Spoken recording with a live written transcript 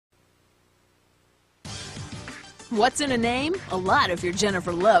What's in a name? A lot if you're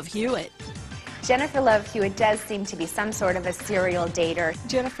Jennifer Love Hewitt. Jennifer Love Hewitt does seem to be some sort of a serial dater.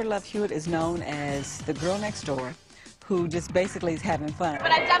 Jennifer Love Hewitt is known as the girl next door who just basically is having fun.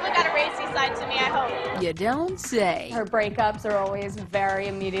 But I've definitely got a racy side to me, I hope. You don't say. Her breakups are always very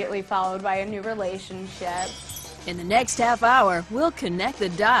immediately followed by a new relationship. In the next half hour, we'll connect the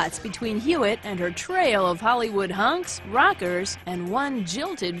dots between Hewitt and her trail of Hollywood hunks, rockers, and one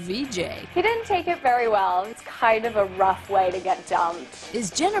jilted VJ. He didn't take it very well. It's kind of a rough way to get dumped. Is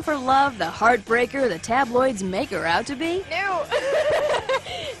Jennifer Love the heartbreaker the tabloids make her out to be? No.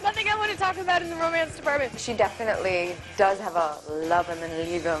 Nothing I want to talk about in the romance department. She definitely does have a love him and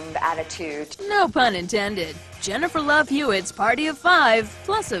leave him attitude. No pun intended. Jennifer Love Hewitt's Party of Five,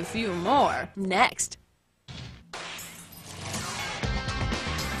 plus a few more, next.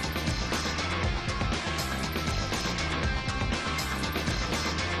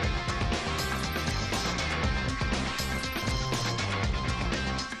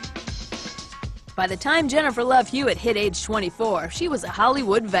 By the time Jennifer Love Hewitt hit age 24, she was a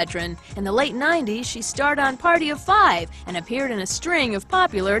Hollywood veteran. In the late 90s, she starred on Party of Five and appeared in a string of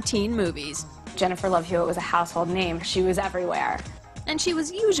popular teen movies. Jennifer Love Hewitt was a household name. She was everywhere. And she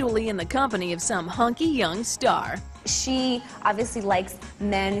was usually in the company of some hunky young star. She obviously likes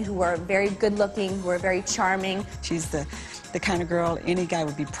men who are very good-looking, who are very charming. She's the kind of girl any guy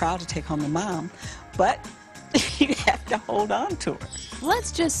would be proud to take home to mom, but you have to hold on to her.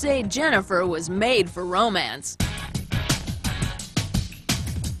 Let's just say Jennifer was made for romance.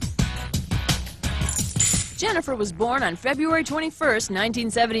 Jennifer was born on February 21st,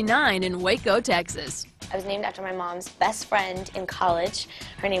 1979 in Waco, Texas. I was named after my mom's best friend in college.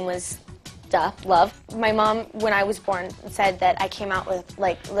 Her name was Love. My mom, when I was born, said that I came out with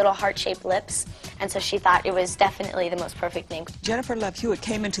like little heart-shaped lips, and so she thought it was definitely the most perfect name. Jennifer Love Hewitt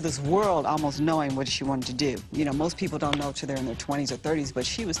came into this world almost knowing what she wanted to do. You know, most people don't know till they're in their 20s or 30s, but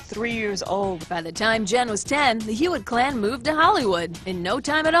she was 3 years old. By the time Jen was 10, the Hewitt clan moved to Hollywood. In no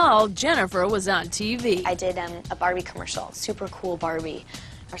time at all, Jennifer was on TV. I did a Barbie commercial, super cool Barbie,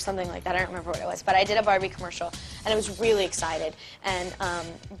 or something like that. I don't remember what it was, but I did a Barbie commercial, and I was really excited, and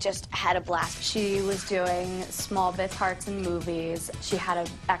just had a blast. She was doing small bit parts in movies. She had an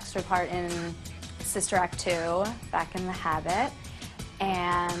extra part in Sister Act 2, back in The Habit,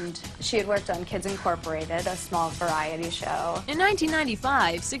 and she had worked on Kids Incorporated, a small variety show. In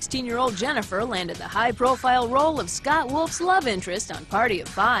 1995, 16-year-old Jennifer landed the high-profile role of Scott Wolf's love interest on Party of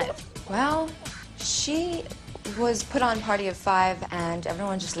Five. Well, she was put on Party of Five, and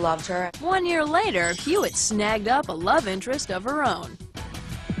everyone just loved her. 1 year later, Hewitt snagged up a love interest of her own.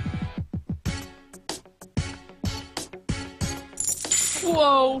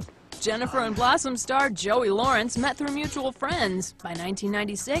 Whoa! Jennifer and Blossom star Joey Lawrence met through mutual friends. By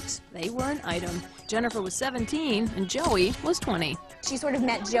 1996, they were an item. Jennifer was 17 and Joey was 20. She sort of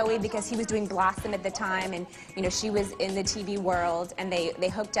met Joey because he was doing Blossom at the time, and you know, she was in the TV world, and they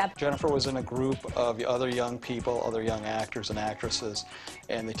hooked up. Jennifer was in a group of other young people, other young actors and actresses,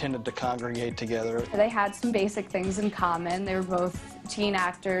 and they tended to congregate together. They had some basic things in common. They were both teen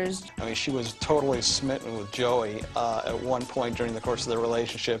actors. I mean, she was totally smitten with Joey. At one point during the course of their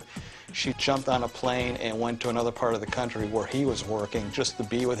relationship, she jumped on a plane and went to another part of the country where he was working just to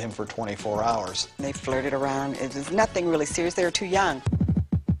be with him for 24 hours. They flirted around. It was nothing really serious. They were too young.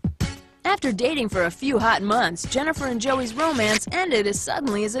 After dating for a few hot months, Jennifer and Joey's romance ended as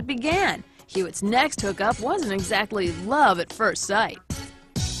suddenly as it began. Hewitt's next hookup wasn't exactly love at first sight.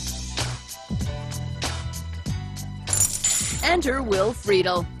 Enter Will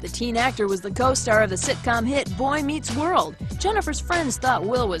Friedle. The teen actor was the co-star of the sitcom hit Boy Meets World. Jennifer's friends thought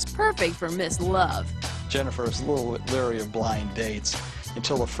Will was perfect for Miss Love. Jennifer was a little leery of blind dates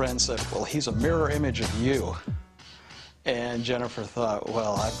until a friend said, well, he's a mirror image of you. And Jennifer thought,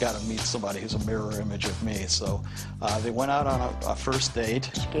 well, I've got to meet somebody who's a mirror image of me. So they went out on a first date.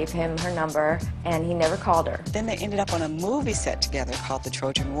 She gave him her number, and he never called her. Then they ended up on a movie set together called The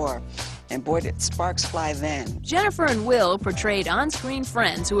Trojan War. And boy, did sparks fly then. Jennifer and Will portrayed on-screen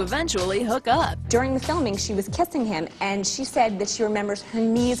friends who eventually hook up. During the filming, she was kissing him, and she said that she remembers her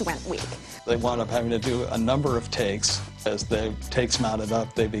knees went weak. They wound up having to do a number of takes. As the takes mounted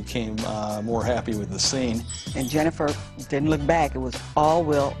up, they became more happy with the scene. And Jennifer didn't look back. It was all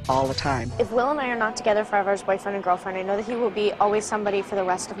Will all the time. If Will and I are not together forever as boyfriend and girlfriend, I know that he will be always somebody for the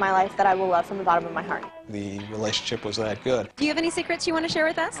rest of my life that I will love from the bottom of my heart. The relationship was that good. Do you have any secrets you want to share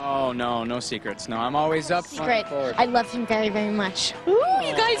with us? Oh, no secrets. No, I'm always up front Great. forward. I love him very, very much. Ooh,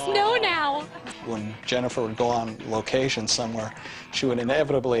 you guys know now. when Jennifer would go on location somewhere, she would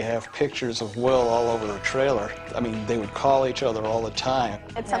inevitably have pictures of Will all over her trailer. I mean, they would call each other all the time.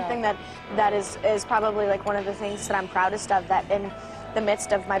 It's something that is probably like one of the things that I'm proudest of, that in the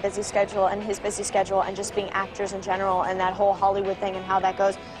midst of my busy schedule and his busy schedule and just being actors in general and that whole Hollywood thing and how that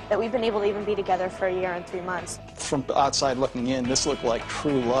goes, that we've been able to even be together for a year and 3 months. From outside looking in, this looked like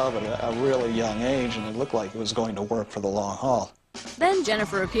true love at a really young age, and it looked like it was going to work for the long haul. Then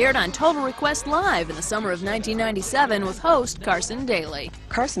Jennifer appeared on Total Request Live in the summer of 1997 with host Carson Daly.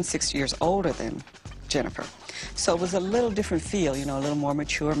 Carson's 6 years older than Jennifer, so it was a little different feel, you know, a little more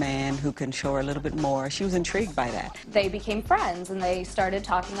mature man who can show her a little bit more. She was intrigued by that. They became friends and they started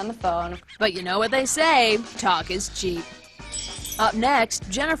talking on the phone. But you know what they say, talk is cheap. Up next,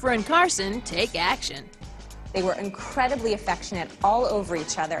 Jennifer and Carson take action. They were incredibly affectionate all over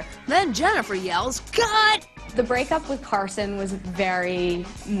each other. Then Jennifer yells, "Cut!" The breakup with Carson was very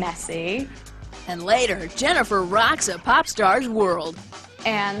messy. And later, Jennifer rocks a pop star's world.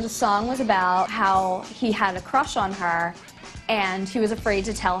 And the song was about how he had a crush on her and he was afraid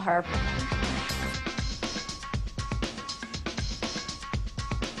to tell her.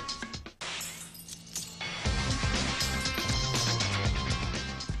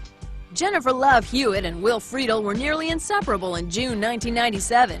 Jennifer Love Hewitt and Will Friedle were nearly inseparable in June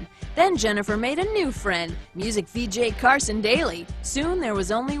 1997. Then Jennifer made a new friend, music VJ Carson Daly. Soon there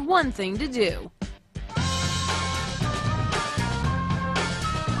was only one thing to do.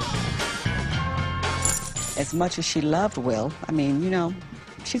 As much as she loved Will, I mean, you know,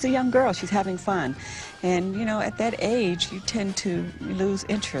 she's a young girl, she's having fun. And, you know, at that age, you tend to lose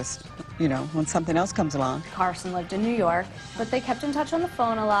interest, you know, when something else comes along. Carson lived in New York, but they kept in touch on the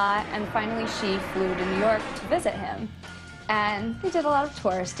phone a lot, and finally she flew to New York to visit him. And they did a lot of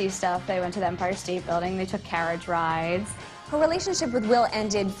touristy stuff. They went to the Empire State Building, they took carriage rides. Her relationship with Will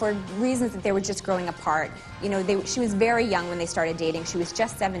ended for reasons that they were just growing apart. You know, she was very young when they started dating. She was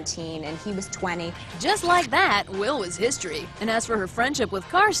just 17 and he was 20. Just like that, Will was history. And as for her friendship with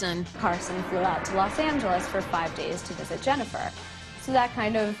Carson, Carson flew out to Los Angeles for 5 days to visit Jennifer. So that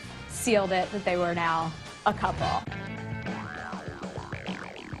kind of sealed it that they were now a couple.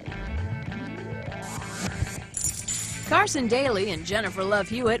 Carson Daly and Jennifer Love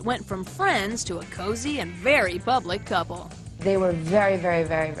Hewitt went from friends to a cozy and very public couple. They were very, very,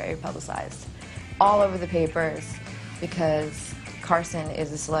 very, very publicized. All over the papers, because Carson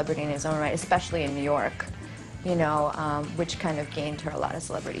is a celebrity in his own right, especially in New York, you know, which kind of gained her a lot of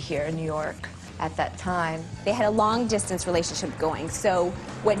celebrity here in New York at that time. They had a long-distance relationship going, so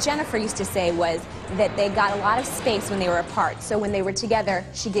what Jennifer used to say was that they got a lot of space when they were apart, so when they were together,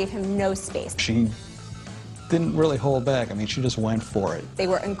 she gave him no space. She didn't really hold back. I mean, she just went for it. They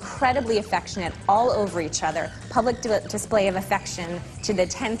were incredibly affectionate all over each other, public display of affection to the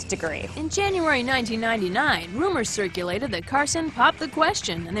 10th degree. In January 1999, rumors circulated that Carson popped the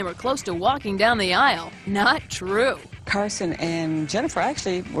question and they were close to walking down the aisle. Not true. Carson and Jennifer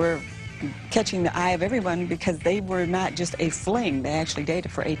actually were catching the eye of everyone because they were not just a fling. They actually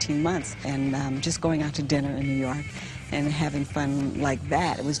dated for 18 months and just going out to dinner in New York and having fun like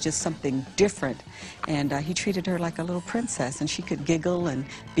that. It was just something different. And he treated her like a little princess, and she could giggle and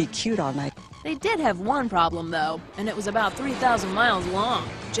be cute all night. They did have one problem, though, and it was about 3,000 miles long.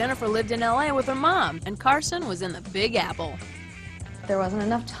 Jennifer lived in L.A. with her mom, and Carson was in the Big Apple. There wasn't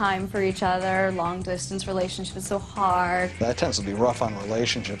enough time for each other. Long-distance relationship is so hard. That tends to be rough on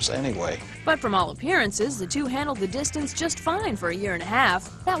relationships anyway. But from all appearances, the two handled the distance just fine for a year and a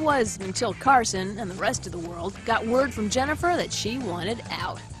half. That was until Carson and the rest of the world got word from Jennifer that she wanted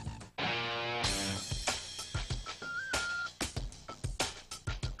out.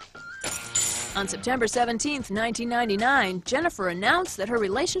 On September 17, 1999, Jennifer announced that her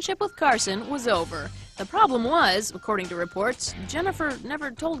relationship with Carson was over. The problem was, according to reports, Jennifer never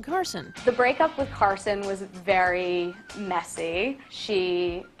told Carson. The breakup with Carson was very messy.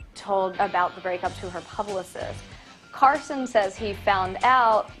 She told about the breakup to her publicist. Carson says he found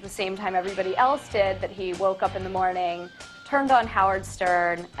out the same time everybody else did, that he woke up in the morning, turned on Howard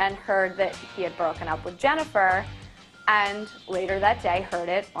Stern, and heard that he had broken up with Jennifer. And later that day heard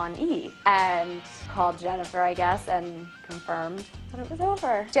it on E! And called Jennifer, I guess, and confirmed that it was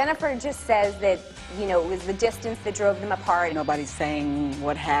over. Jennifer just says that, you know, it was the distance that drove them apart. Nobody's saying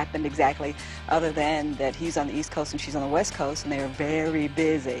what happened exactly, other than that he's on the East Coast and she's on the West Coast, and they are very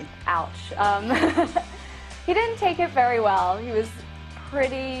busy. Ouch. He didn't take it very well. He was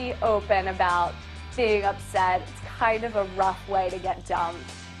pretty open about being upset. It's kind of a rough way to get dumped.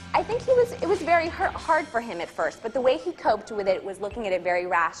 I think it was very hard for him at first, but the way he coped with it was looking at it very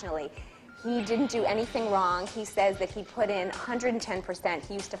rationally. He didn't do anything wrong. He says that he put in 110%.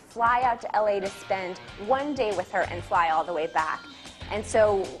 He used to fly out to LA to spend one day with her and fly all the way back. And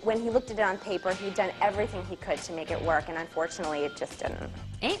so when he looked at it on paper, he'd done everything he could to make it work, and unfortunately it just didn't.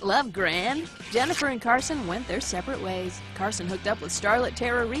 Ain't love grand? Jennifer and Carson went their separate ways. Carson hooked up with starlet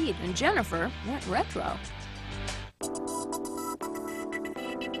Tara Reid, and Jennifer went retro.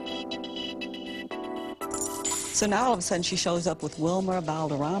 So now all of a sudden she shows up with Wilmer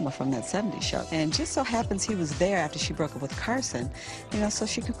Valderrama from that 70s show. And just so happens he was there after she broke up with Carson, you know, so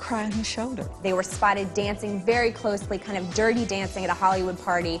she could cry on his shoulder. They were spotted dancing very closely, kind of dirty dancing at a Hollywood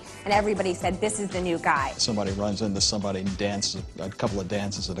party, and everybody said, this is the new guy. Somebody runs into somebody and dances a couple of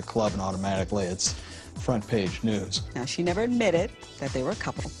dances at a club, and automatically it's front page news. Now, she never admitted that they were a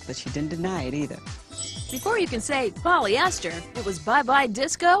couple, but she didn't deny it either. Before you can say polyester, it was bye-bye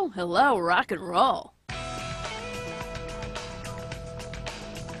disco, hello rock and roll.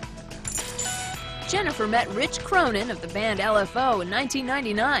 Jennifer met Rich Cronin of the band LFO in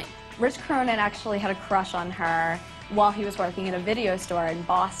 1999. Rich Cronin actually had a crush on her while he was working at a video store in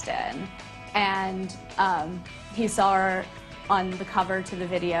Boston. And he saw her on the cover to the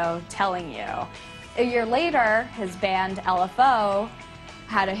video, Telling You. A year later, his band LFO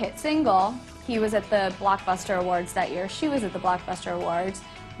had a hit single. He was at the Blockbuster Awards that year. She was at the Blockbuster Awards.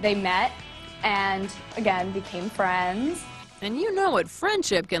 They met and, again, became friends. And you know what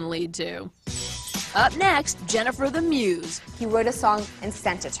friendship can lead to. Up next, Jennifer the Muse. He wrote a song and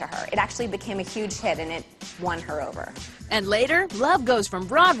sent it to her. It actually became a huge hit, and it won her over. And later, love goes from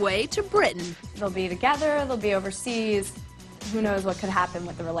Broadway to Britain. They'll be together, they'll be overseas. Who knows what could happen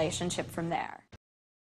with the relationship from there.